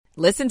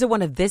Listen to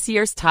one of this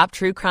year's top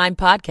true crime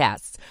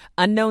podcasts.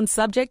 Unknown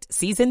Subject,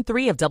 Season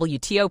 3 of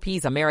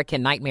WTOP's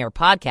American Nightmare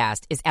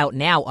podcast is out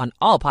now on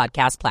all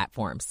podcast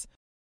platforms.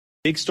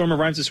 Big storm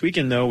arrives this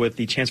weekend, though, with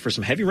the chance for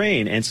some heavy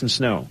rain and some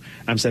snow.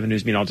 I'm 7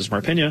 News meteorologist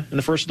Mark Pena in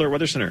the First Alert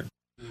Weather Center.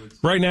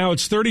 Right now,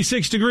 it's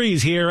 36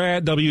 degrees here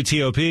at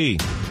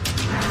WTOP.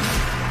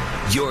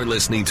 You're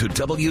listening to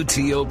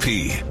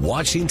WTOP,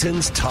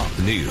 Washington's top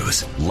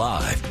news,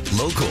 live,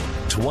 local,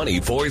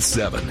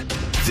 24/7.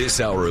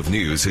 This hour of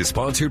news is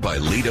sponsored by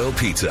Lido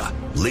Pizza.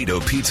 Lido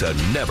Pizza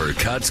never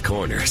cuts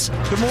corners.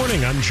 Good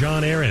morning, I'm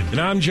John Aaron.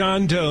 And I'm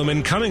John Dome.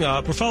 And coming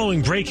up, we're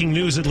following breaking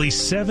news. At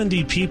least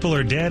 70 people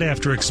are dead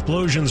after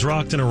explosions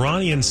rocked an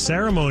Iranian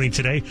ceremony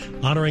today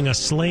honoring a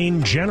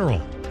slain general.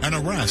 An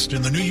arrest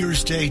in the New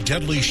Year's Day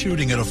deadly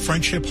shooting at a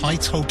Friendship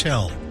Heights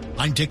hotel.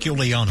 I'm Dick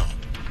Iuliano.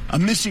 A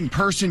missing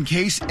person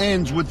case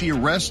ends with the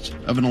arrest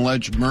of an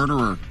alleged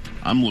murderer.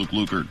 I'm Luke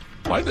Lukert.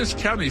 Why this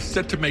county is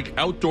set to make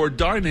outdoor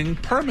dining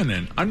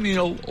permanent? I'm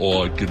Neil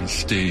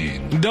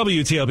Augenstein.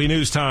 WTOP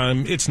News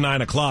Time, it's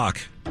 9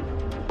 o'clock.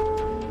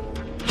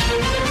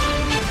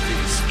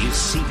 This is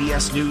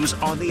CBS News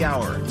on the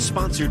Hour,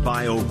 sponsored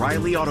by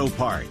O'Reilly Auto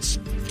Parts.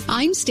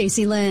 I'm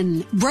Stacey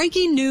Lynn.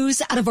 Breaking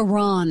news out of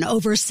Iran.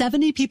 Over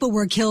 70 people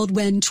were killed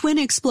when twin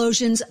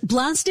explosions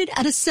blasted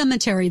at a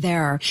cemetery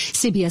there.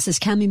 CBS's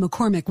Cami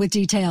McCormick with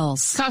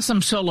details.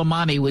 Qasem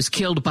Soleimani was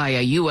killed by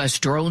a U.S.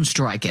 drone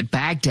strike at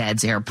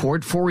Baghdad's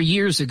airport 4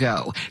 years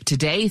ago.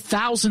 Today,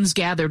 thousands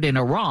gathered in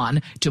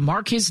Iran to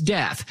mark his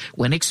death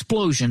when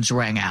explosions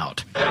rang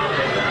out.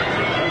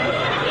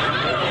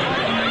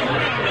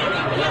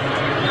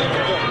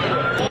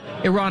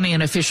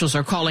 Iranian officials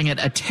are calling it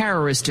a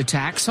terrorist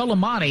attack.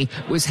 Soleimani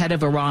was head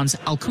of Iran's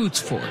Al-Quds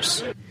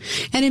force.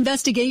 An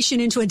investigation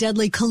into a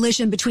deadly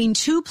collision between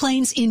two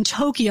planes in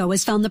Tokyo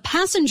has found the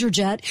passenger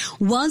jet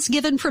was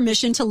given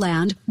permission to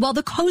land while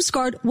the Coast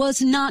Guard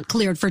was not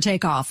cleared for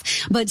takeoff.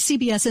 But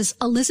CBS's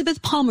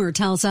Elizabeth Palmer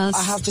tells us,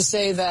 I have to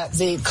say that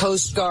the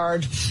Coast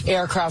Guard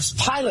aircraft's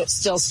pilot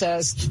still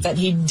says that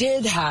he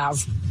did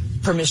have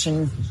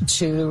permission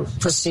to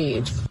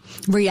proceed.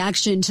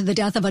 Reaction to the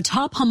death of a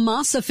top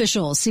Hamas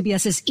official.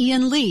 CBS's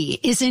Ian Lee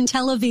is in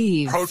Tel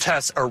Aviv.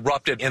 Protests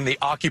erupted in the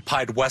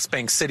occupied West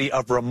Bank city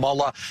of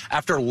Ramallah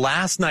after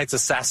last night's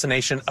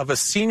assassination of a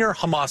senior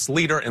Hamas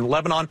leader in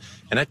Lebanon,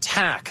 an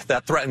attack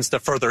that threatens to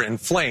further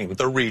inflame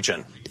the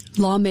region.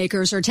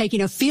 Lawmakers are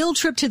taking a field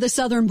trip to the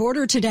southern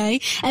border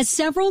today as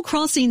several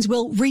crossings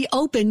will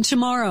reopen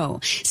tomorrow.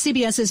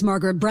 CBS's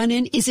Margaret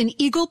Brennan is in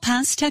Eagle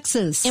Pass,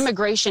 Texas.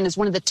 Immigration is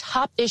one of the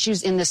top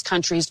issues in this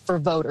country for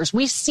voters.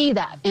 We see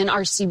that in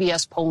our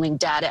CBS polling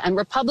data, and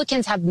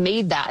Republicans have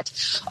made that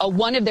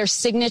one of their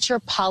signature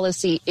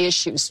policy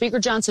issues. Speaker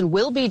Johnson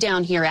will be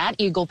down here at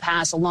Eagle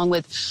Pass along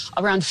with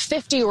around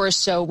 50 or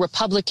so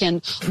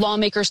Republican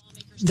lawmakers.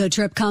 The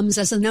trip comes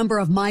as the number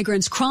of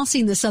migrants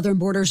crossing the southern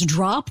borders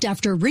dropped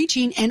after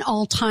reaching an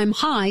all-time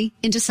high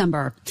in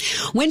December.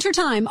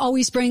 Wintertime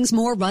always brings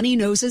more runny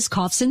noses,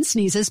 coughs, and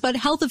sneezes, but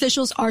health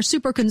officials are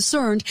super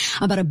concerned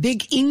about a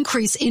big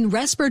increase in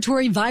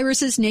respiratory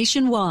viruses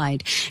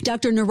nationwide.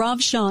 Dr.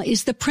 Nirav Shah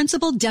is the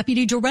principal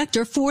deputy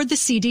director for the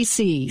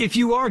CDC. If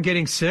you are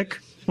getting sick,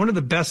 one of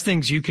the best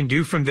things you can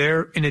do from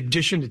there, in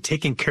addition to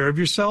taking care of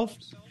yourself,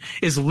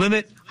 is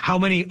limit how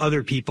many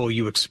other people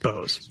you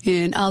expose.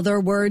 In other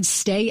words,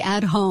 stay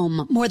at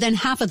home. More than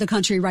half of the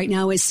country right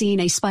now is seeing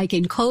a spike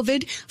in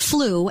COVID,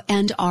 flu,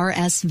 and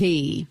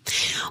RSV.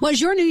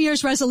 Was your New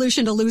Year's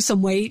resolution to lose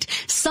some weight?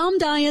 Some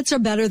diets are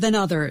better than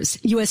others.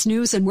 U.S.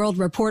 News and World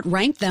Report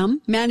ranked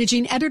them.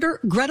 Managing editor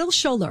Gretel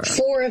Scholler.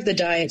 4 of the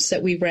diets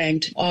that we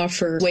ranked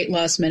offer weight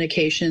loss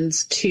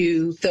medications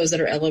to those that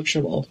are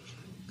eligible.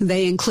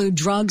 They include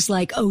drugs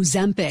like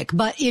Ozempic.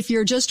 But if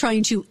you're just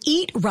trying to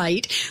eat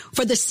right,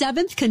 for the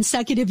 7th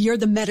consecutive year,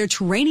 the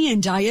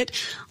Mediterranean diet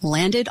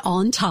landed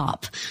on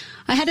top.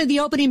 Ahead of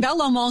the opening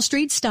bell on Wall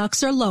Street,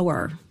 stocks are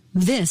lower.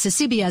 This is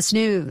CBS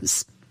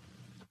News.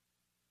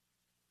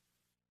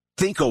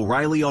 Think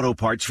O'Reilly Auto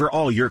Parts for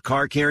all your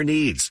car care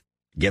needs.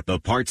 Get the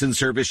parts and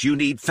service you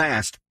need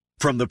fast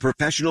from the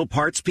professional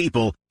parts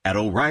people at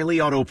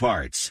O'Reilly Auto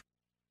Parts.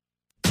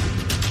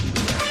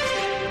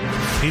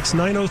 It's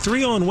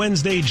 9:03 on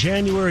Wednesday,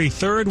 January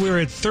 3rd. We're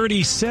at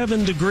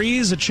 37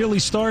 degrees, a chilly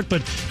start,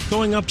 but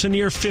going up to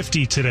near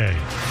 50 today.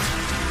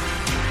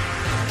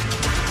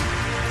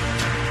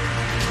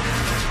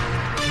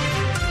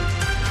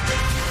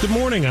 Good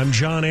morning, I'm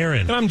John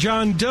Aaron. And I'm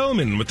John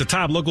Doman with the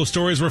top local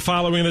stories we're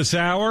following this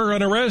hour.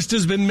 An arrest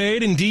has been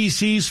made in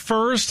D.C.'s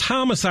first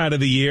homicide of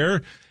the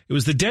year. It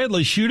was the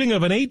deadly shooting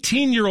of an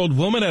 18-year-old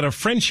woman at a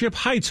Friendship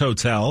Heights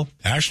hotel.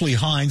 Ashley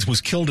Hines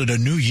was killed at a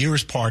New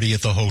Year's party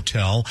at the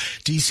hotel.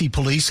 D.C.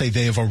 police say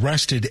they have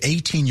arrested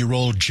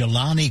 18-year-old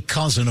Jelani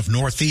Cousin of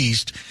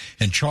Northeast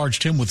and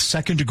charged him with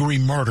second-degree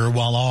murder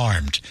while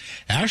armed.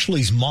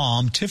 Ashley's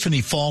mom,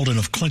 Tiffany Falden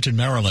of Clinton,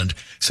 Maryland,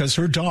 says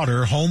her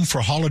daughter, home for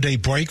holiday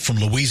break from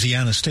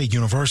Louisiana State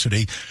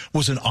University,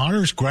 was an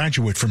honors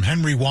graduate from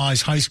Henry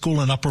Wise High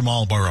School in Upper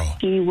Marlboro.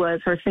 She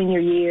was her senior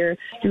year,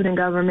 student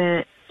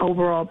government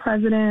overall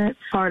president,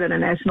 part of the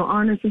National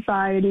Honor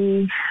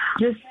Society,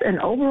 just an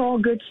overall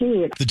good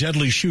kid. The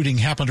deadly shooting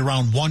happened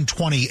around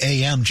 1:20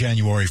 a.m.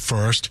 January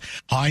 1st.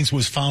 Hines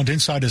was found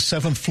inside a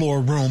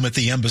 7th-floor room at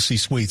the Embassy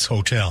Suites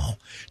Hotel.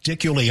 Dick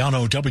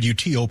Iuliano,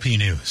 WTOP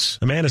News.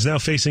 A man is now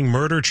facing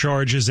murder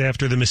charges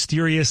after the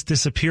mysterious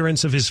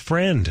disappearance of his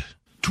friend.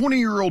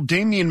 20-year-old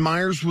Damian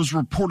Myers was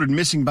reported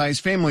missing by his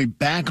family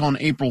back on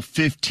April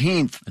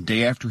 15th, a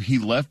day after he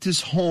left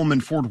his home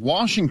in Fort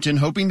Washington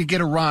hoping to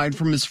get a ride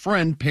from his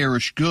friend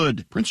Parrish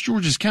Good. Prince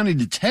George's County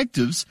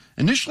detectives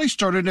initially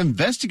started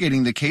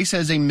investigating the case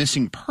as a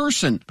missing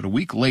person, but a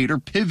week later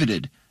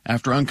pivoted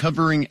after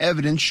uncovering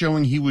evidence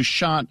showing he was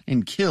shot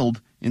and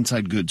killed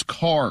inside Good's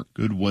car.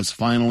 Good was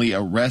finally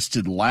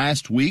arrested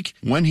last week.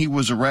 When he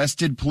was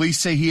arrested, police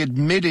say he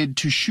admitted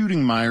to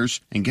shooting Myers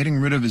and getting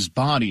rid of his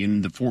body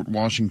in the Fort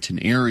Washington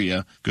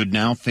area. Good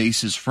now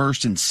faces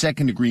first and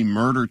second-degree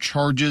murder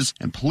charges,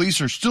 and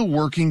police are still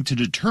working to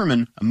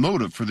determine a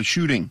motive for the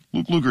shooting.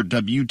 Luke Luger,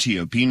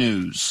 WTOP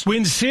News.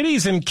 When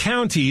cities and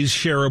counties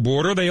share a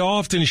border, they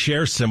often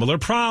share similar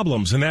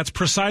problems, and that's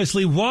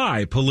precisely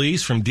why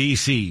police from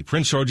D.C.,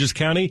 Prince George's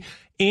County,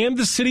 and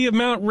the city of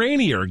Mount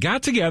Rainier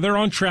got together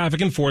on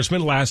traffic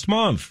enforcement last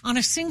month. On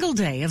a single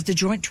day of the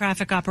joint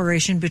traffic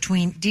operation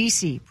between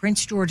D.C.,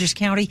 Prince George's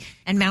County,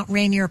 and Mount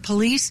Rainier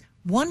Police,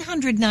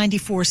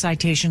 194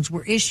 citations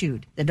were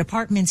issued. The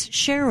departments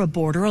share a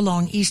border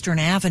along Eastern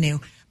Avenue.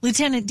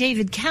 Lieutenant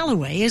David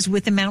Calloway is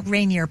with the Mount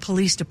Rainier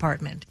Police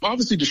Department.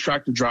 Obviously,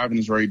 distracted driving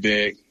is very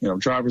big.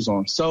 Drivers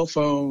on cell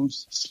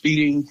phones,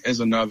 speeding is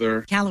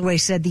another. Calloway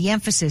said the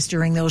emphasis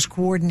during those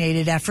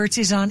coordinated efforts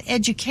is on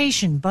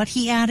education, but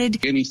he added,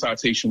 any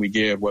citation we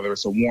give, whether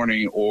it's a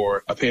warning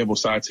or a payable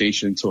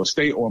citation to a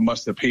state or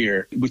must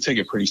appear, we take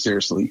it pretty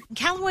seriously.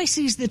 Calloway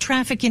sees the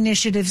traffic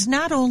initiatives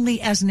not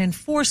only as an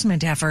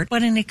enforcement effort,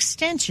 but an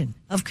extension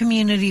of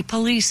community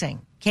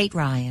policing. Kate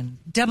Ryan,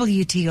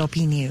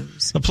 WTOP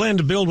News. A plan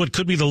to build what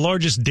could be the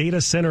largest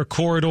data center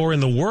corridor in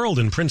the world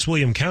in Prince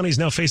William County is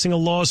now facing a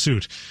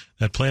lawsuit.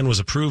 That plan was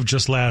approved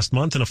just last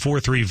month in a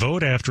 4-3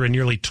 vote after a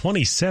nearly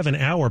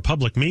 27-hour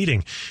public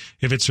meeting.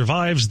 If it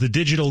survives, the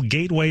Digital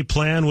Gateway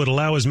plan would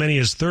allow as many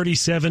as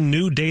 37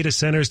 new data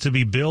centers to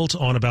be built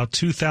on about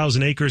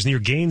 2,000 acres near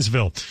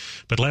Gainesville.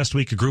 But last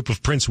week, a group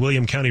of Prince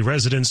William County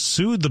residents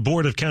sued the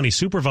Board of County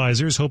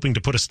Supervisors, hoping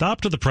to put a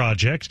stop to the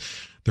project.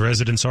 The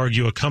residents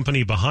argue a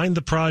company behind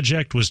the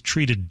project was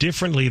treated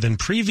differently than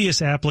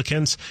previous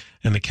applicants,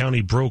 and the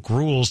county broke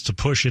rules to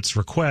push its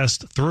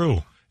request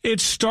through. It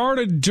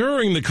started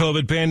during the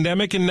COVID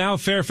pandemic, and now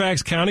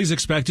Fairfax County is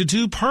expected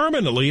to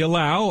permanently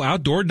allow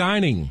outdoor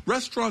dining.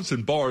 Restaurants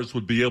and bars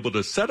would be able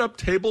to set up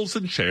tables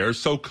and chairs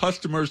so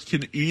customers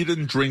can eat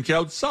and drink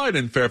outside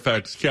in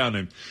Fairfax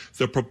County.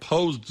 The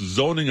proposed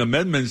zoning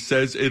amendment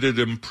says it'd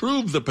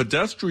improve the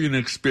pedestrian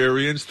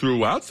experience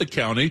throughout the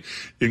county,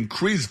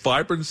 increase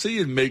vibrancy,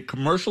 and make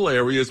commercial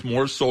areas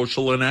more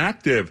social and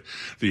active.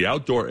 The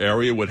outdoor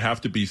area would have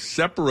to be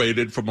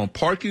separated from a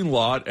parking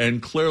lot and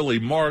clearly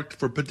marked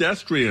for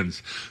pedestrians.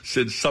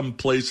 Since some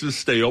places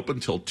stay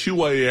open till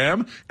 2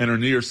 a.m. and are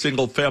near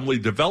single-family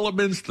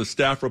developments, the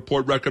staff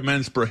report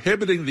recommends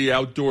prohibiting the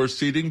outdoor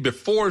seating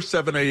before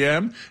 7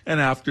 a.m.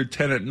 and after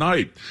 10 at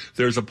night.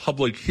 There's a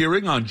public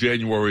hearing on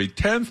January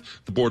 10th.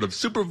 The Board of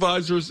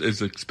Supervisors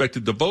is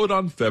expected to vote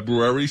on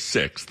February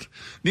 6th.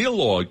 Neil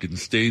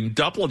Augenstein,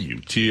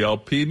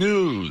 WTOP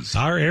News.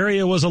 Our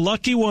area was a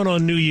lucky one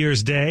on New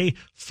Year's Day.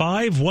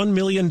 5 $1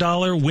 million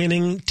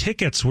winning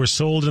tickets were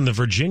sold in the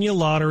Virginia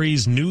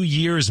Lottery's New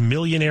Year's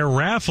Millionaire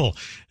Raffle,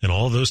 and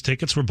all those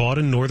tickets were bought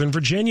in Northern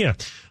Virginia.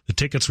 The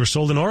tickets were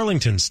sold in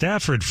Arlington,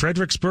 Stafford,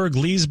 Fredericksburg,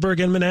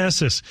 Leesburg, and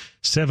Manassas.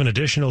 7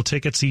 additional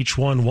tickets each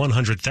won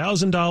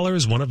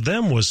 $100,000. One of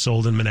them was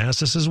sold in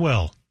Manassas as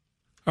well.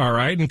 All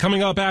right, and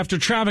coming up after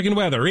traffic and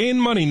weather in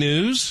Money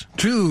News.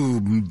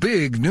 2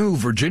 big new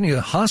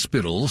Virginia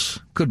hospitals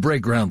could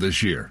break ground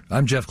this year.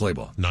 I'm Jeff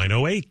Claybaugh.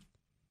 9:08.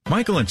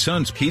 Michael &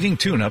 Son's heating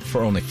tune-up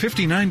for only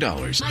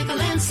 $59.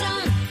 Michael &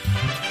 Son.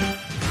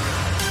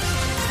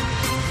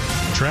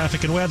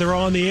 Traffic and weather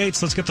on the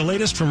 8s. Let's get the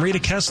latest from Rita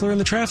Kessler in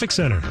the traffic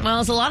center.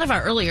 Well, as a lot of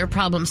our earlier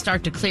problems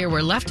start to clear,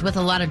 we're left with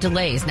a lot of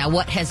delays. Now,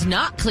 what has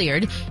not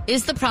cleared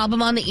is the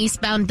problem on the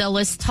eastbound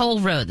Dulles Toll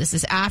Road. This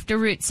is after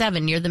Route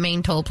 7 near the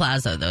main toll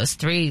plaza. Those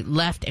 3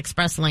 left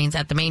express lanes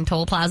at the main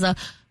toll plaza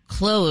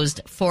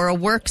closed for a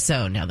work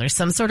zone. Now, there's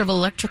some sort of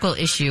electrical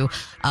issue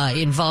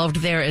involved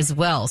there as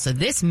well. So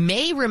this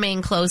may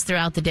remain closed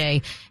throughout the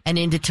day and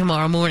into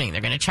tomorrow morning.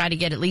 They're going to try to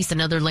get at least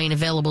another lane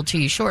available to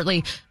you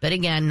shortly. But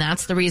again,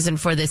 that's the reason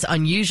for this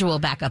unusual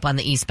backup on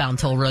the eastbound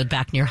toll road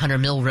back near Hunter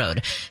Mill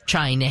Road,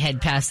 trying to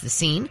head past the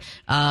scene.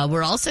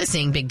 We're also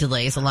seeing big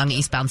delays along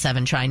eastbound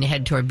 7 trying to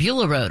head toward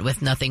Beulah Road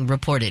with nothing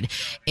reported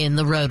in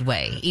the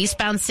roadway.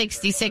 Eastbound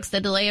 66, the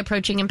delay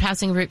approaching and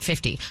passing Route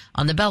 50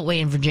 on the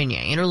Beltway in Virginia.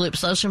 Interloop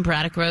Social from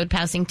Braddock Road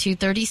passing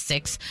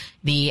 236.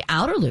 The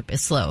outer loop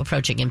is slow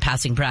approaching and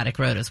passing Braddock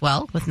Road as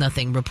well, with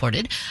nothing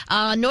reported.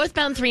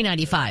 Northbound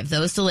 395,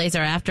 those delays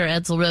are after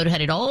Edsel Road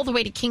headed all the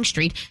way to King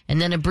Street,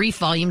 and then a brief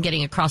volume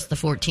getting across the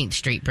 14th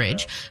Street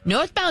Bridge.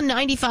 Northbound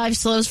 95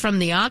 slows from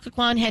the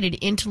Occoquan headed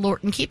into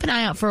Lorton. Keep an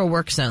eye out for a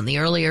work zone. The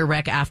earlier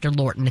wreck after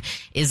Lorton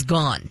is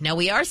gone. Now,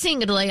 we are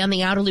seeing a delay on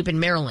the outer loop in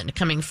Maryland,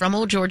 coming from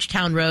Old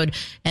Georgetown Road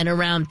and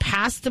around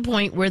past the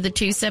point where the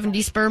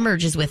 270 spur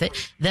merges with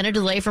it. Then a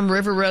delay from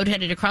River Road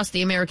headed across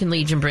the American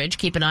Legion Bridge.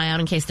 Keep an eye out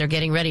in case they're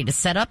getting ready to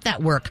set up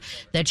that work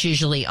that's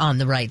usually on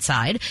the right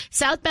side.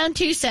 Southbound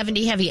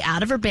 270 heavy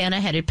out of Urbana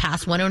headed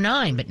past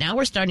 109, but now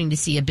we're starting to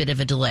see a bit of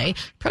a delay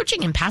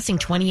approaching and passing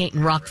 28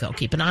 in Rockville.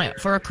 Keep an eye out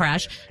for a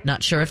crash.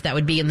 Not sure if that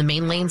would be in the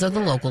main lanes or the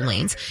local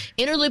lanes.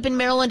 Inner loop in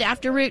Maryland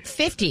after Route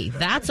 50.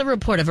 That's a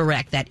report of a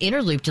wreck. That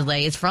inner loop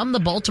delay is from the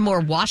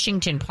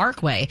Baltimore-Washington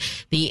Parkway.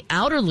 The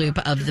outer loop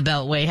of the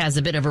Beltway has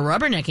a bit of a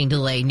rubbernecking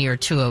delay near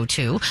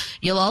 202.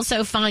 You'll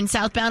also find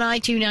southbound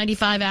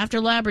I-295 after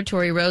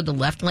Laboratory Road. The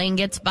left lane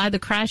gets by the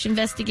crash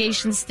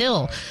investigation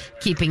still,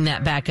 keeping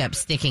that backup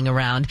sticking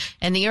around.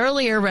 And the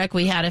earlier wreck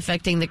we had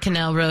affecting the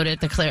Canal Road at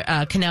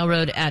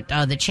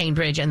the Chain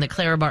Bridge and the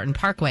Clara Barton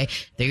Parkway.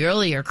 The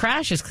earlier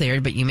crash is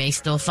cleared, but you may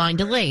still find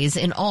delays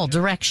in all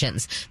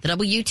directions. The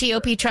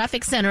WTOP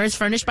Traffic Center is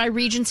furnished by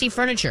Regency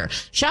Furniture.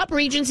 Shop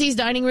Regency's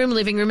dining room,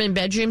 living room, and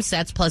bedroom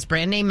sets, plus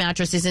brand name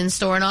mattresses in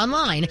store and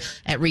online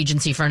at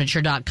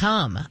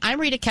regencyfurniture.com.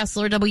 I'm Rita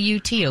Kessler,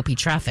 WTOP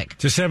Traffic.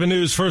 To 7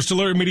 News First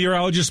Alert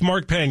meteorologist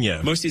Mark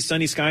Pena. Mostly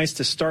sunny skies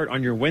to start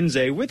on your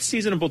Wednesday with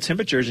seasonable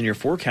temperatures in your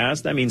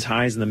forecast. That means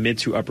highs in the mid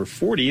to upper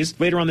 40s.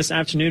 Later on this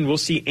afternoon, we'll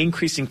see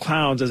increasing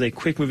clouds as a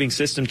quick moving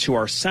system to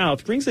our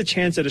south brings the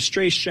chance at a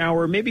stray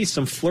shower, maybe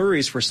some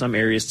flurries for some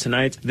areas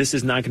tonight. This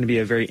is not going to be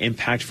a very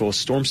impactful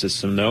storm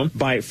system, though.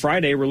 By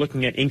Friday, we're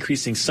looking at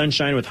increasing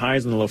sunshine with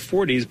highs in the low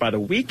 40s. By the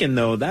weekend,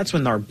 though, that's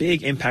when our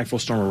big impactful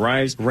storm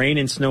arrives. Rain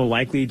and snow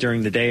likely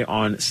during the day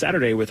on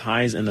Saturday with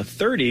highs in the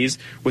 30s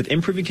with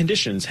improving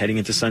conditions heading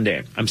into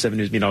Sunday. I'm 7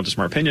 News meteorologist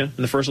Mark Pena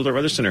in the First Alert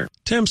Weather Center.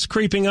 Temps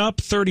creeping up,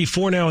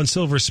 34 now in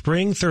Silver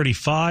Spring,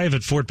 35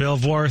 at Fort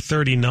Belvoir,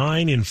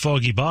 39 in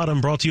Foggy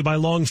Bottom. Brought to you by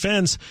Long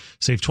Fence.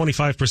 Save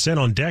 25%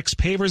 on decks,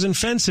 pavers, and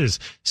fences.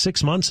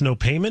 6 months, no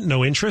payment,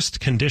 no interest.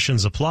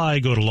 Conditions apply.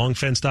 Go to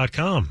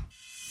longfence.com.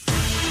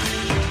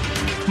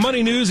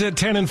 Money news at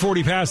 10 and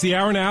 40 past the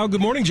hour now.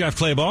 Good morning, Jeff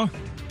Claybaugh.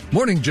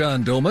 Morning,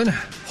 John Doman.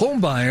 Home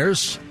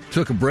buyers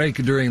took a break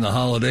during the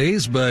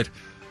holidays, but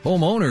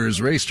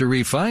homeowners raced to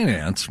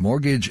refinance.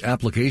 Mortgage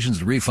applications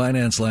to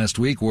refinance last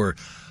week were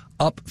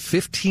up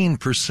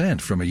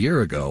 15% from a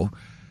year ago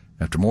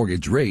after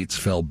mortgage rates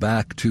fell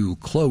back to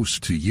close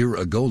to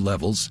year-ago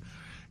levels.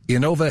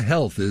 Inova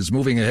Health is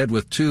moving ahead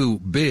with 2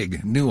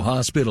 big new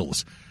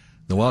hospitals.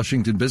 The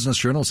Washington Business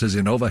Journal says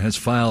Inova has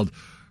filed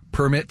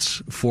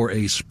permits for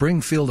a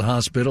Springfield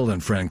hospital in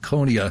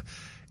Franconia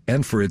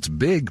and for its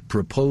big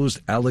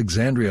proposed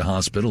Alexandria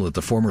hospital at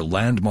the former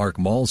Landmark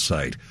Mall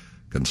site.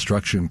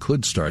 Construction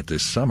could start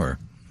this summer.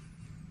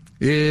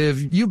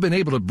 If you've been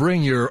able to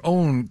bring your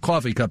own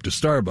coffee cup to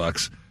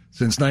Starbucks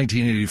since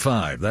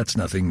 1985, that's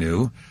nothing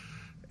new,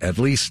 at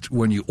least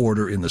when you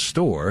order in the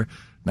store.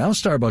 Now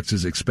Starbucks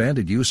has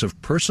expanded use of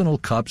personal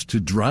cups to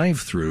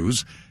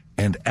drive-thrus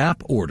and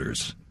app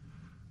orders.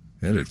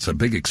 And it's a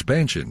big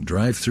expansion.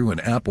 Drive-thru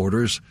and app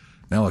orders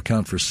now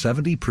account for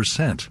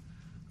 70%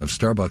 of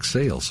Starbucks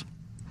sales.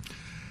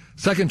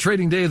 Second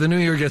trading day of the new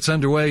year gets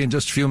underway in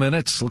just a few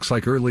minutes. Looks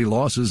like early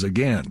losses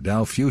again.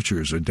 Dow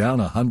futures are down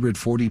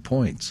 140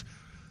 points.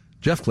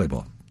 Jeff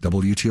Claybaugh,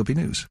 WTOP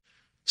News.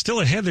 Still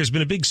ahead, there's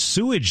been a big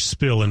sewage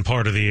spill in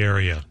part of the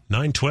area.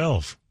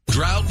 912.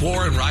 Drought,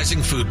 war, and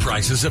rising food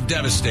prices have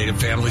devastated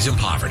families in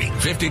poverty.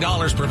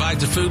 $50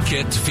 provides a food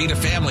kit to feed a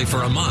family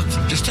for a month.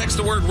 Just text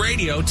the word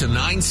radio to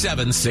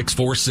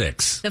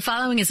 97646. The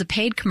following is a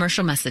paid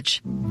commercial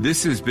message.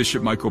 This is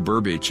Bishop Michael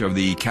Burbidge of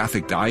the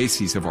Catholic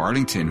Diocese of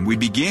Arlington. We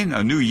begin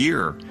a new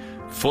year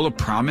full of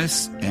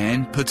promise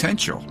and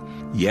potential.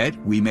 Yet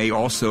we may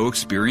also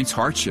experience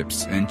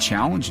hardships and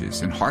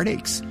challenges and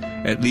heartaches,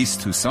 at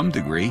least to some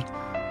degree.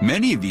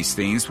 Many of these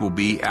things will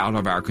be out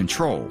of our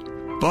control.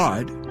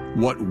 But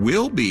what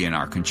will be in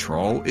our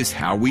control is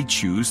how we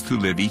choose to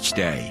live each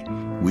day.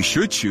 We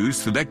should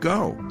choose to let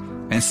go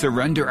and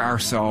surrender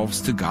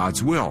ourselves to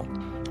God's will.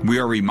 We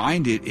are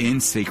reminded in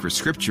sacred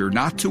scripture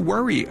not to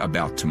worry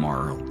about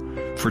tomorrow,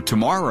 for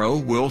tomorrow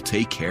will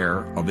take care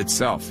of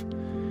itself.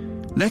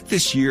 Let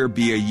this year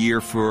be a year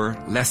for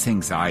less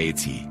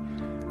anxiety,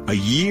 a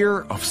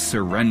year of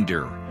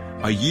surrender,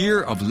 a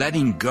year of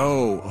letting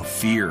go of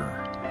fear.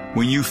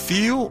 When you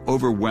feel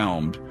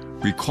overwhelmed,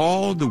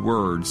 recall the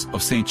words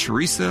of St.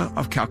 Teresa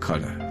of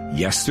Calcutta.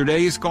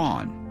 Yesterday is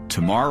gone.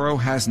 Tomorrow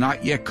has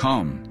not yet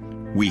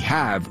come. We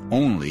have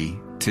only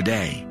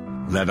today.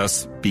 Let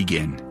us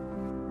begin.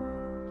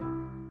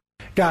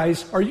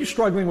 Guys, are you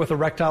struggling with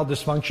erectile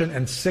dysfunction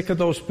and sick of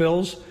those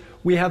pills?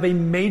 we have a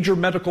major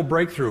medical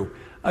breakthrough.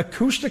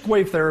 Acoustic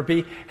wave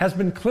therapy has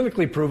been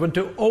clinically proven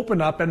to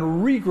open up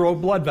and regrow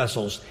blood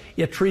vessels.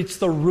 It treats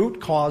the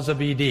root cause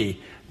of ED.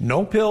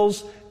 No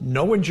pills,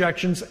 no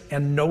injections,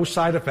 and no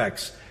side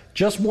effects.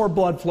 Just more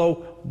blood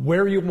flow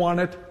where you want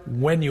it,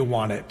 when you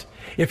want it.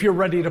 If you're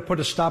ready to put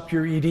a stop to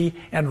your ED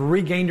and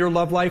regain your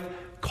love life,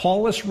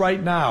 call us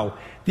right now.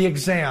 The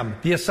exam,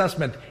 the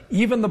assessment,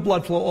 even the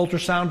blood flow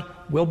ultrasound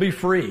will be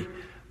free.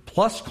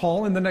 Plus,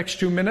 call in the next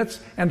 2 minutes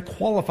and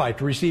qualify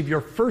to receive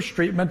your first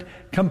treatment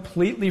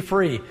completely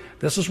free.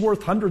 This is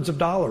worth hundreds of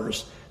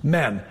dollars.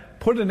 Men,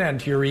 put an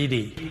end to your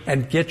ED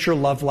and get your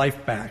love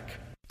life back.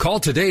 Call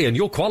today and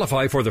you'll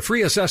qualify for the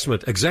free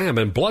assessment, exam,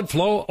 and blood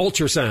flow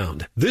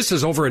ultrasound. This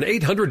is over an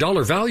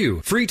 $800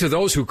 value, free to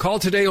those who call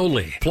today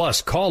only.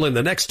 Plus, call in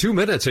the next 2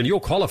 minutes and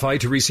you'll qualify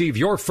to receive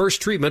your first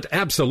treatment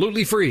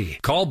absolutely free.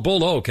 Call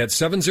Bull Oak at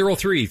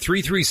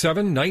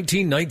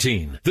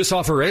 703-337-1919. This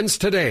offer ends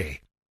today.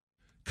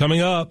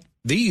 Coming up,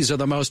 these are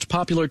the most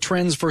popular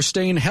trends for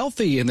staying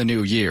healthy in the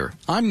new year.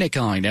 I'm Nick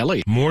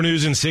Einelli. More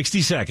news in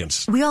 60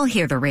 seconds. We all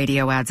hear the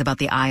radio ads about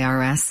the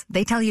IRS.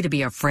 They tell you to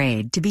be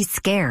afraid, to be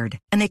scared,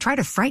 and they try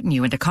to frighten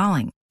you into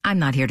calling. I'm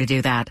not here to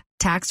do that.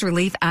 Tax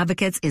Relief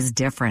Advocates is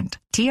different.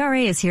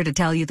 TRA is here to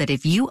tell you that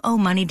if you owe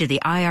money to the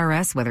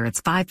IRS, whether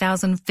it's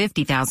 $5,000,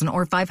 $50,000,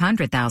 or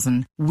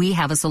 $500,000, we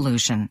have a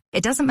solution.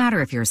 It doesn't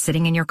matter if you're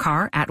sitting in your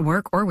car, at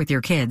work, or with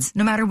your kids.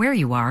 No matter where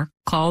you are,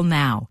 call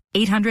now.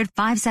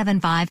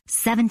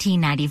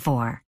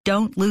 800-575-1794.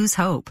 Don't lose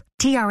hope.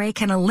 TRA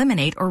can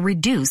eliminate or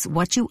reduce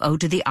what you owe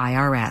to the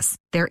IRS.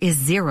 There is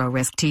zero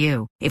risk to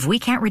you. If we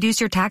can't reduce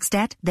your tax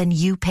debt, then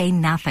you pay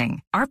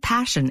nothing. Our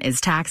passion is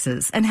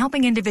taxes and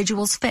helping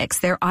individuals fix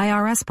their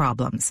IRS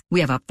problems. We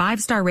have a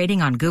 5-star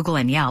rating on Google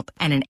and Yelp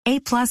and an A+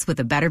 with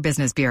the Better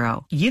Business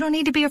Bureau. You don't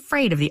need to be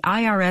afraid of the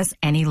IRS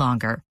any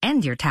longer.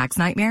 End your tax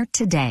nightmare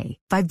today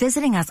by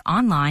visiting us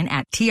online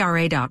at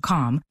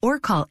TRA.com or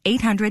call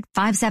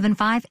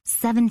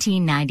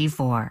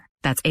 800-575-1794.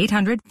 That's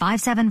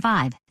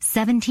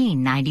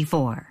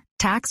 800-575-1794.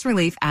 Tax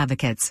Relief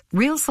Advocates.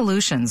 Real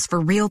solutions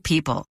for real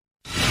people.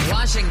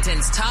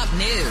 Washington's top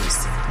news.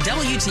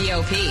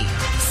 WTOP.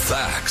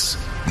 Facts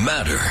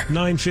matter.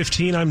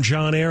 9:15, I'm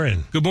John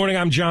Aaron. Good morning,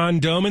 I'm John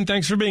Doman.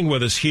 Thanks for being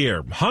with us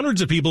here.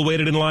 Hundreds of people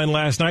waited in line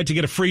last night to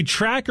get a free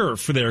tracker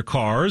for their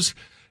cars.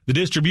 The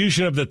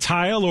distribution of the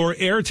tile or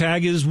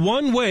AirTag is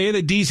one way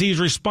that D.C. is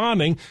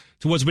responding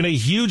to what's been a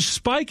huge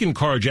spike in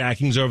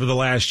carjackings over the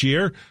last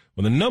year,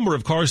 when the number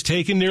of cars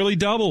taken nearly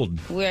doubled.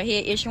 We're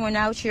here issuing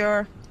out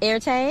your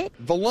AirTag.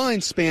 The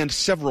line spanned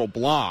several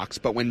blocks,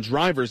 but when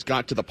drivers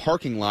got to the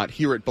parking lot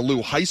here at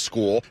Ballou High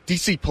School,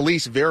 D.C.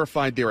 police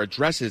verified their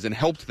addresses and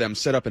helped them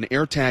set up an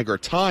AirTag or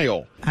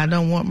tile. I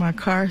don't want my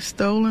car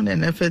stolen,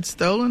 and if it's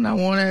stolen, I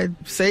want to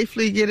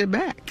safely get it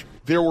back.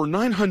 There were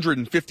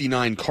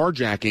 959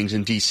 carjackings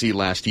in D.C.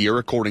 last year,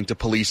 according to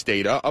police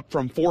data, up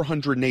from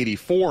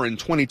 484 in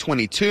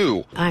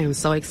 2022. I am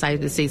so excited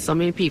to see so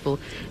many people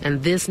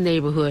in this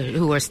neighborhood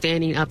who are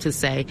standing up to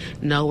say,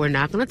 no, we're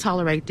not going to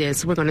tolerate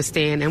this. We're going to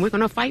stand and we're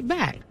going to fight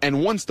back.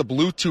 And once the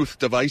Bluetooth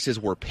devices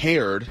were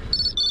paired,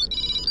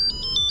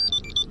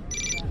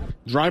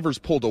 drivers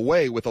pulled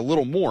away with a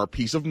little more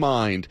peace of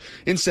mind.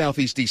 In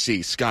Southeast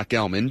D.C., Scott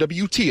Gelman,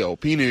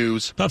 WTOP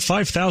News. About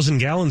 5,000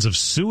 gallons of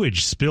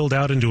sewage spilled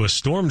out into a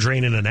storm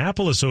drain in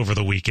Annapolis over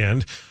the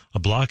weekend. A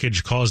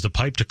blockage caused a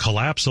pipe to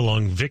collapse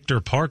along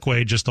Victor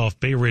Parkway just off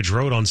Bay Ridge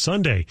Road on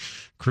Sunday.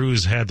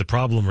 Crews had the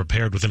problem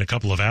repaired within a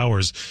couple of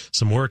hours.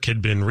 Some work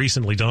had been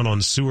recently done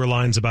on sewer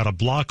lines about a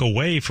block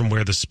away from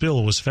where the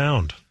spill was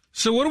found.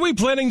 So what are we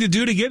planning to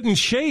do to get in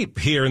shape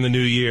here in the new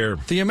year?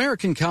 The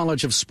American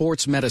College of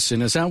Sports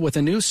Medicine is out with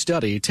a new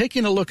study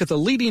taking a look at the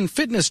leading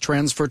fitness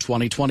trends for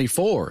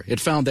 2024. It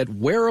found that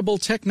wearable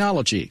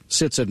technology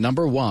sits at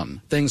number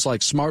one. Things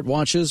like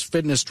smartwatches,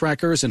 fitness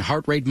trackers, and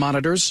heart rate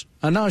monitors.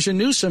 Anaja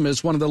Newsom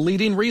is one of the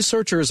leading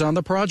researchers on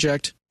the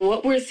project.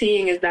 What we're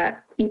seeing is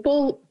that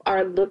people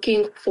are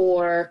looking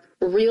for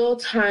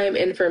real-time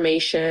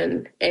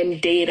information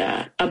and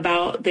data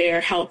about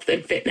their health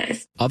and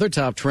fitness. Other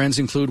top trends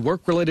include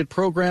work-related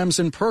programs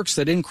and perks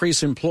that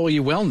increase employee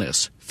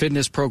wellness,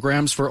 fitness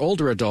programs for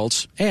older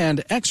adults,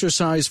 and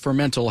exercise for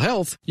mental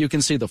health. You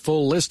can see the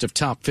full list of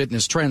top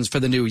fitness trends for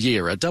the new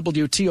year at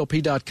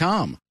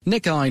WTOP.com.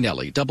 Nick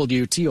Einelli,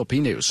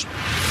 WTOP News.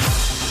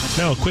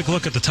 Now, a quick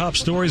look at the top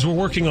stories we're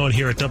working on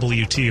here at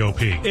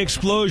WTOP.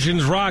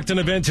 Explosions rocked an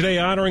event today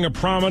honoring a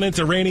prominent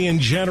Iranian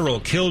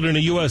general killed in a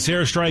U.S.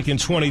 airstrike in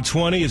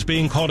 2020. It's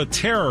being called a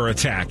terror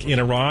attack in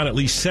Iran. At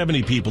least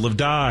 70 people have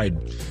died.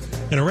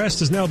 An arrest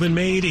has now been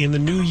made in the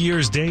New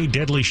Year's Day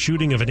deadly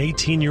shooting of an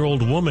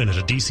 18-year-old woman at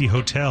a D.C.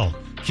 hotel.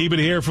 Keep it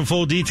here for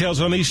full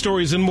details on these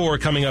stories and more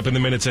coming up in the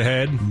minutes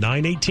ahead.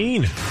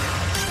 9:18.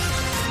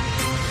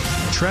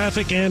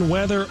 traffic and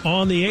weather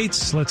on the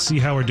 8s. Let's see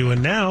how we're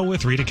doing now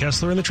with Rita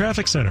Kessler in the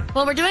traffic center.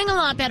 Well, we're doing a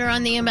lot better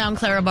on the inbound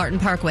Clara Barton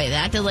Parkway.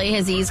 That delay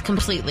has eased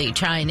completely,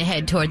 trying to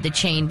head toward the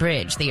Chain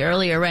Bridge. The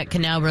earlier wreck,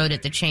 Canal Road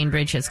at the Chain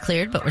Bridge, has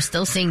cleared, but we're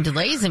still seeing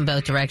delays in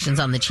both directions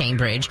on the Chain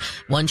Bridge.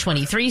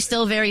 123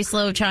 still very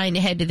slow, trying to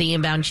head to the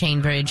inbound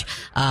Chain Bridge,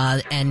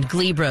 and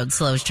Glebe Road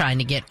slows trying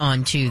to get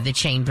onto the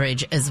Chain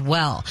Bridge as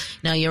well.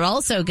 Now, you're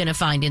also going to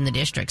find in the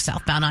district,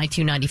 southbound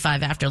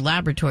I-295 after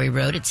Laboratory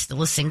Road, it's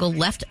still a single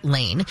left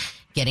lane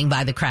getting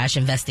by the crash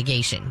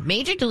investigation.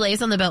 Major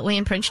delays on the Beltway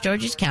in Prince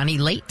George's County.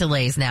 Late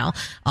delays now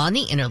on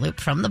the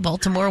Interloop from the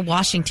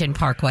Baltimore-Washington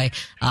Parkway,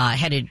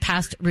 headed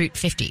past Route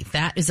 50.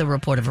 That is a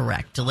report of a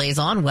wreck. Delays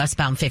on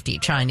westbound 50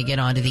 trying to get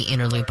onto the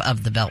Interloop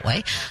of the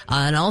Beltway.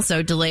 And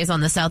also delays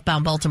on the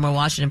southbound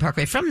Baltimore-Washington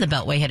Parkway from the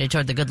Beltway headed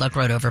toward the Good Luck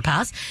Road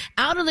overpass.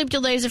 Outer loop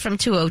delays are from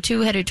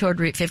 202 headed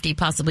toward Route 50,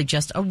 possibly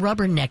just a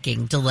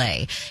rubbernecking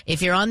delay.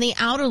 If you're on the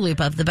outer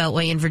loop of the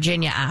Beltway in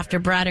Virginia after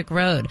Braddock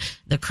Road,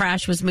 the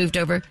crash was moved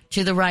over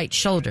to the right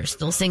shoulder.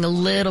 Still seeing a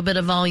little bit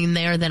of volume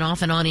there, then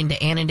off and on into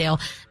Annandale.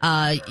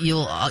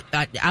 You'll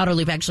outer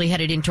loop actually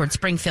headed in toward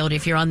Springfield.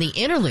 If you're on the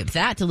inner loop,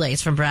 that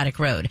delays from Braddock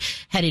Road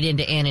headed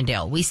into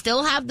Annandale. We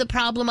still have the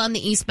problem on the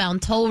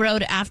eastbound toll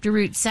road after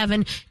Route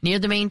 7 near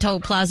the main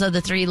toll plaza.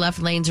 The 3 left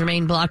lanes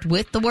remain blocked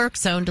with the work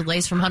zone.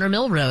 Delays from Hunter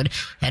Mill Road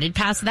headed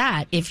past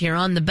that. If you're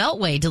on the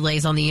Beltway,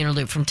 delays on the inner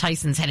loop from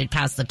Tyson's headed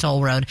past the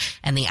toll road,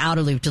 and the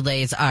outer loop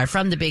delays are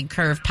from the big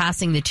curve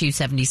passing the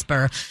 270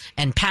 spur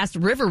and past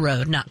River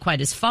Road, not quite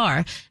as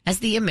far as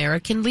the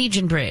American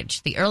Legion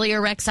Bridge. The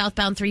earlier wreck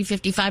southbound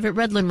 355 at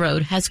Redland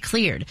Road has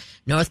cleared.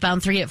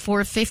 Northbound 3 at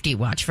 450.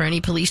 Watch for any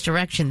police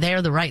direction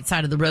there. The right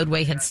side of the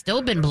roadway had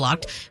still been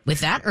blocked with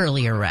that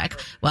earlier wreck.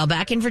 While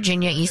back in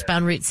Virginia,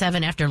 eastbound Route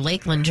 7 after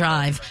Lakeland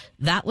Drive,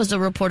 that was a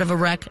report of a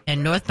wreck,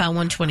 and northbound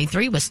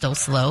 123 was still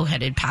slow,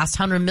 headed past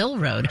Hunter Mill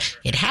Road.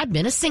 It had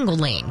been a single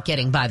lane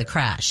getting by the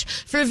crash.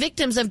 For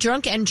victims of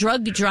drunk and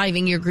drug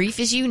driving, your grief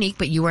is unique,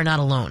 but you are not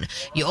alone.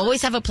 You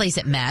always have a place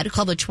at MAD.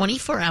 Call the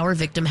 24-hour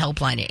victim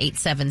helpline at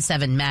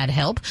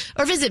 877-MAD-HELP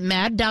or visit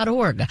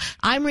mad.org.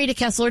 I'm Rita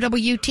Kessler,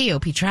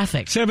 WTOP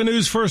Traffic. 7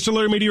 News First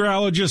Alert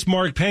meteorologist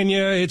Mark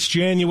Pena. It's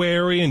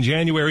January, and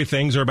January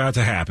things are about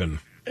to happen.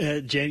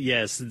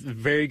 Yes,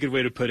 very good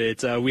way to put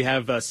it. We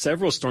have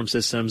several storm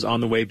systems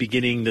on the way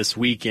beginning this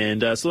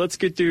weekend. So let's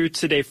get through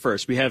today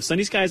first. We have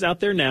sunny skies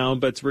out there now,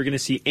 but we're going to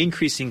see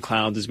increasing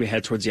clouds as we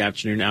head towards the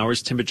afternoon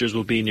hours. Temperatures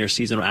will be near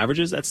seasonal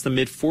averages. That's the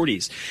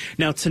mid-40s.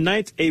 Now,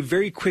 tonight, a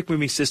very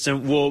quick-moving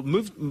system will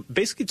move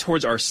basically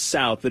towards our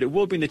south, but it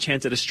will bring the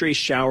chance at a stray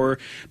shower,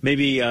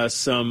 maybe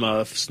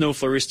some snow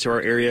flurries to our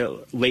area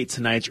late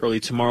tonight, early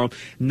tomorrow.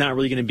 Not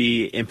really going to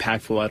be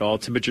impactful at all.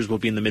 Temperatures will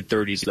be in the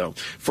mid-30s, though.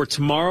 For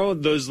tomorrow,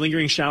 those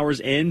lingering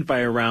showers end by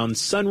around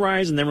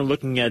sunrise, and then we're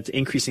looking at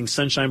increasing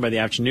sunshine by the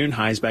afternoon,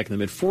 highs back in the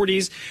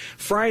mid-40s.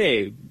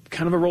 Friday,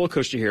 kind of a roller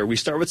coaster here. We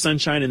start with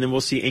sunshine, and then we'll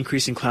see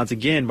increasing clouds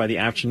again by the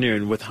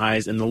afternoon with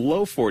highs in the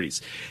low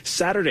 40s.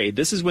 Saturday,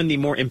 this is when the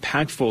more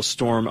impactful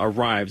storm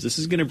arrives. This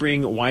is going to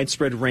bring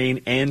widespread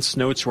rain and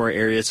snow to our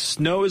areas.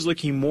 Snow is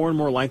looking more and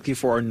more likely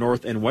for our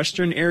north and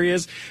western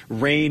areas.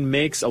 Rain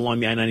mix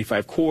along the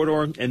I-95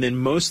 corridor, and then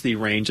mostly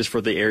rain just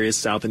for the areas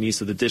south and east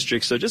of the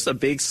district. So just a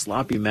big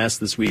sloppy mess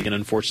this weekend,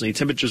 unfortunately.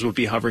 Temperatures will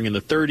be hovering in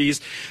the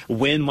 30s.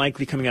 Wind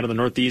likely coming out of the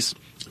northeast,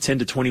 10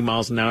 to 20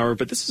 miles an hour.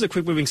 But this is a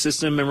quick-moving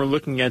system, and we're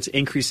looking at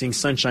increasing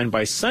sunshine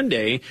by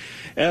Sunday.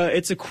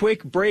 It's a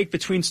quick break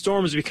between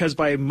storms because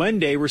by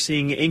Monday we're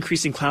seeing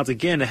increasing clouds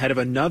again ahead of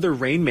another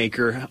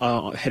rainmaker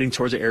heading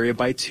towards the area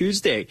by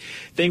Tuesday.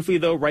 Thankfully,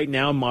 though, right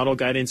now model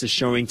guidance is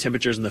showing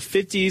temperatures in the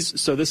 50s,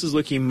 so this is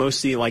looking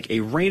mostly like a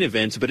rain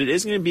event, but it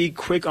is going to be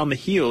quick on the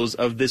heels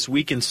of this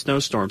weekend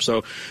snowstorm.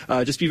 So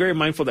just be very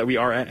mindful that we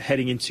are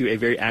heading into a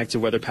very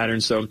active weather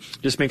pattern, so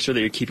just make sure that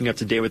you're keeping up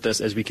to date with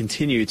us as we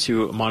continue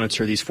to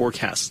monitor these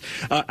forecasts.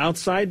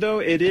 Outside, though,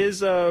 it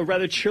is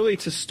rather chilly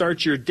to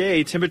start your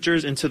day.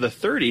 Temperatures into the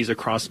 30s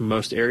across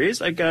most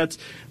areas. I got,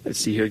 let's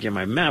see here, get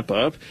my map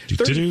up.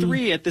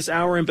 33 at this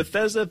hour in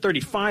Bethesda,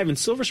 35 in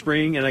Silver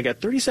Spring, and I got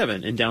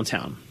 37 in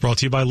downtown. Brought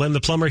to you by Len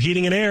the Plumber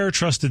Heating and Air.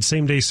 Trusted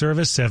same-day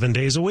service 7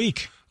 days a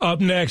week. Up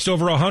next,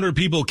 over 100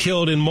 people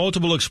killed in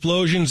multiple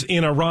explosions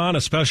in Iran.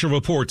 A special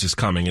report is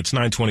coming. It's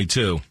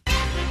 9:22.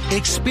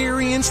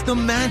 Experience the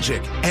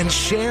magic and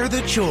share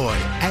the joy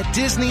at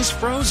Disney's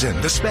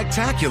Frozen, the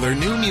spectacular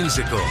new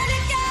musical.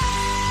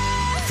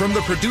 From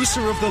the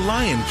producer of The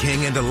Lion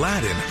King and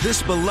Aladdin,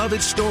 this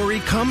beloved story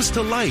comes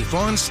to life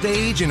on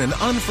stage in an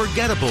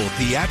unforgettable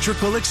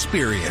theatrical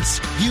experience.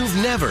 You've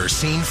never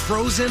seen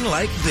Frozen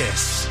like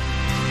this.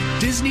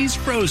 Disney's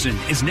Frozen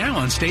is now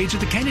on stage at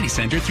the Kennedy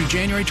Center through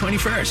January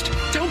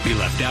 21st. Don't be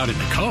left out in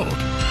the cold.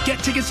 Get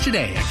tickets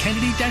today at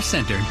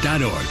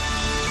kennedy-center.org.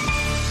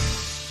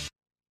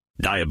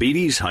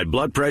 Diabetes, high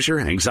blood pressure,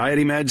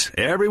 anxiety meds,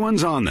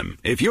 everyone's on them.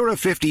 If you're a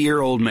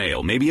 50-year-old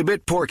male, maybe a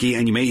bit porky,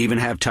 and you may even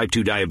have type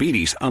 2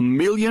 diabetes, $1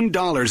 million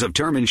of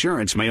term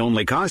insurance may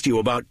only cost you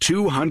about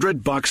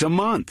 $200 a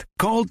month.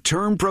 Call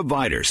Term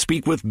Provider.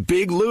 Speak with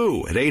Big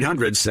Lou at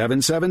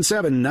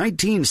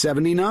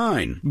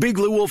 800-777-1979. Big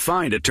Lou will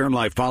find a term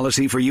life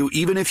policy for you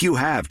even if you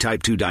have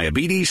type 2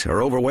 diabetes,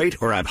 are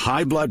overweight, or have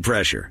high blood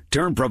pressure.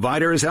 Term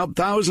Provider has helped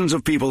thousands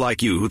of people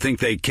like you who think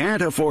they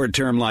can't afford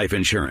term life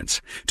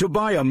insurance. To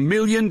buy $1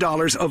 million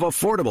of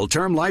affordable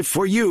term life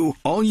for you,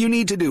 all you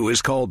need to do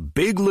is call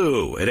Big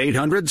Lou at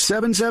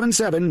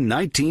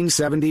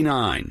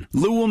 800-777-1979.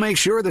 Lou will make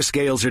sure the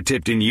scales are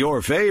tipped in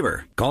your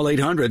favor. Call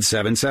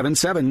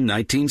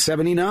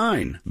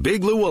 800-777-1979.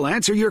 Big Lou will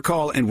answer your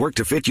call and work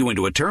to fit you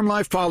into a term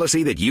life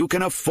policy that you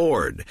can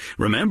afford.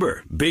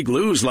 Remember, Big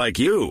Lou's like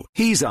you.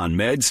 He's on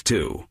meds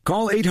too.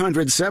 Call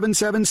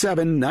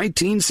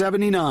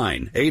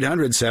 800-777-1979.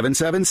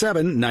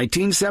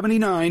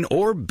 800-777-1979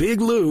 or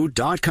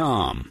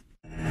biglou.com.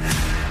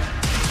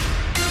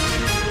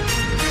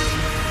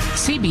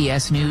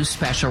 CBS News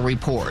special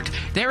report.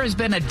 There has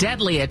been a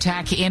deadly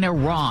attack in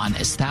Iran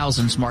as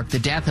thousands mark the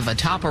death of a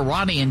top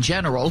Iranian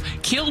general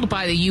killed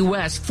by the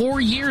U.S. 4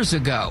 years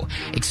ago.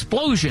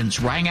 Explosions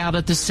rang out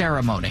at the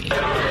ceremony.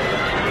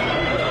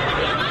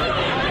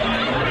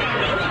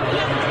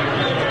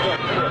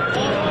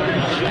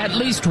 At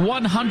least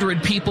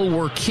 100 people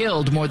were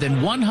killed, more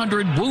than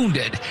 100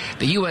 wounded.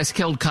 The U.S.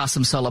 killed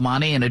Qasem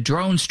Soleimani in a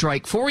drone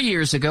strike 4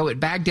 years ago at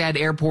Baghdad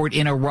Airport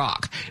in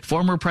Iraq.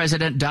 Former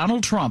President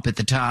Donald Trump at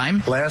the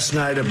time. Last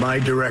night, at my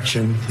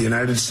direction, the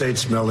United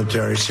States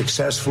military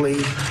successfully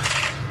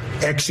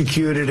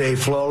executed a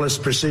flawless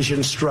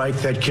precision strike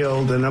that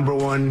killed the number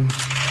one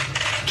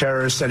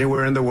terrorist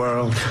anywhere in the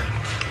world,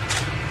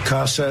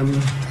 Qasem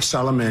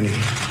Soleimani.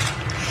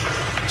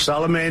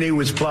 Soleimani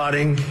was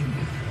plotting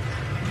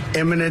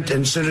imminent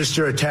and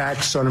sinister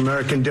attacks on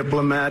American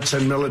diplomats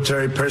and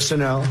military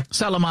personnel.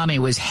 Soleimani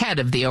was head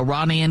of the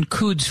Iranian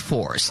Quds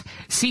Force.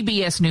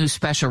 CBS News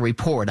special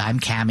report. I'm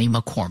Cammie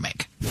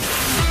McCormick.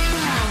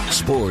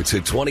 Sports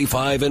at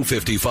 25 and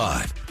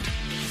 55.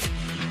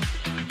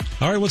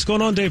 All right, what's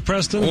going on, Dave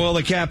Preston? Well,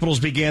 the Capitals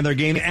began their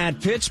game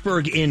at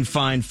Pittsburgh in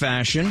fine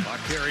fashion.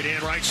 Puck carried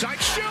in right side,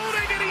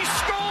 shooting, and he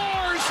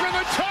scores from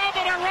the top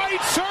of the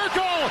right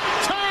circle.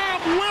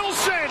 Tom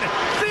Wilson,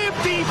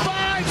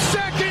 55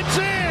 seconds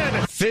in.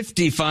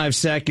 55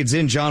 seconds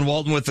in, John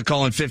Walton with the call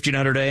on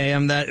 1500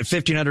 AM.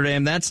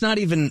 That's not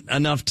even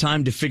enough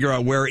time to figure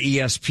out where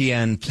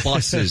ESPN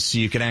Plus is so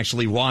you can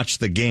actually watch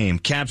the game.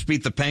 Caps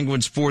beat the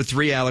Penguins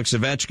 4-3. Alex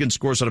Ovechkin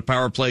scores on a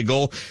power play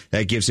goal.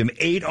 That gives him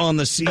 8 on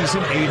the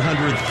season,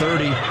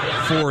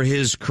 830 for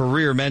his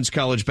career. Men's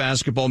college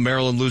basketball,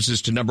 Maryland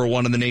loses to number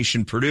 1 in the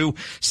nation, Purdue,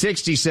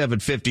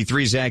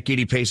 67-53. Zach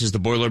Edey paces the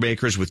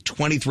Boilermakers with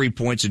 23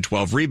 points and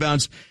 12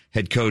 rebounds.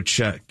 Head coach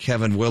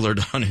Kevin Willard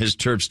on his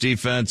Terps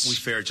defense. We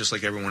fared just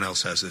like everyone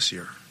else has this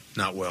year.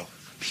 Not well.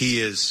 He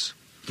is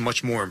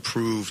much more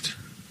improved.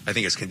 I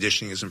think his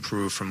conditioning has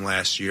improved from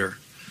last year.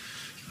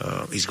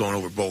 He's going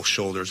over both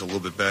shoulders a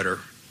little bit better.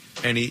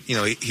 And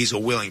he's a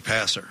willing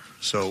passer.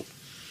 So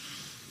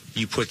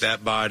you put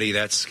that body,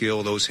 that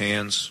skill, those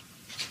hands,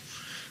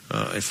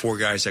 and 4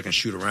 guys that can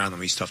shoot around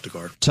him, he's tough to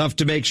guard. Tough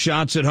to make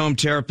shots at home.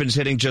 Terrapins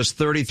hitting just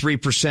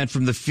 33%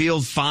 from the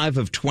field, 5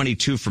 of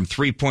 22 from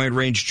three-point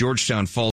range. Georgetown falls